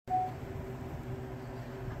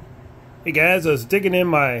Hey guys, I was digging in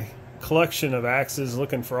my collection of axes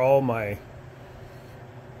looking for all my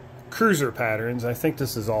cruiser patterns. I think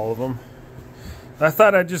this is all of them. I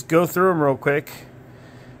thought I'd just go through them real quick.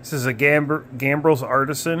 This is a Gambrel's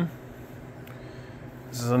Artisan.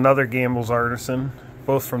 This is another Gambrel's Artisan,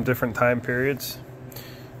 both from different time periods.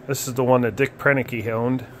 This is the one that Dick Prenneke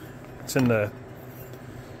owned. It's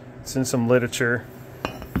in some literature.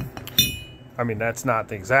 I mean, that's not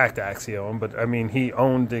the exact axe he owned, but I mean, he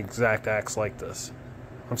owned the exact axe like this.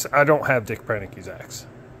 I don't have Dick Prenneke's axe,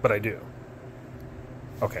 but I do.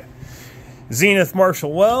 Okay. Zenith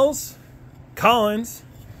Marshall Wells, Collins,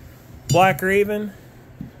 Black Raven,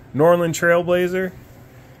 Norland Trailblazer,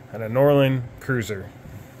 and a Norland Cruiser.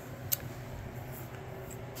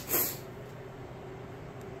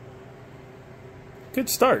 Good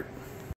start.